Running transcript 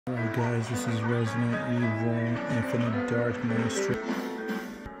Alright guys, this is Resident Evil Infinite Darkness.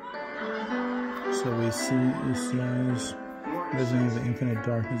 So we see it says Resident Evil Infinite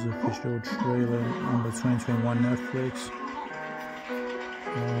Darkness official trailer on the 2021 Netflix.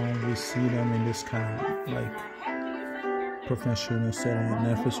 We see them in this kind of like professional setting,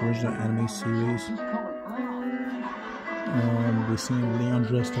 Netflix original anime series. We see Leon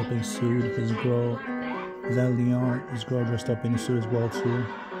dressed up in suit. His girl, is that Leon? His girl dressed up in a suit as well too.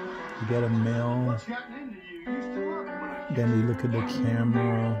 You get a mail. Then they look at the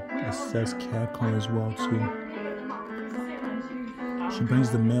camera. It says Catcon as well too. She brings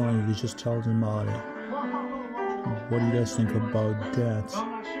the mail and he just tells him about it. What do you guys think about that?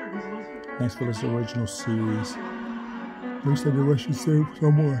 Thanks for this original series. Looks like I should say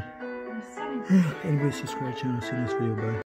some more. Anyway, subscribe to the channel. See you next video. Bye.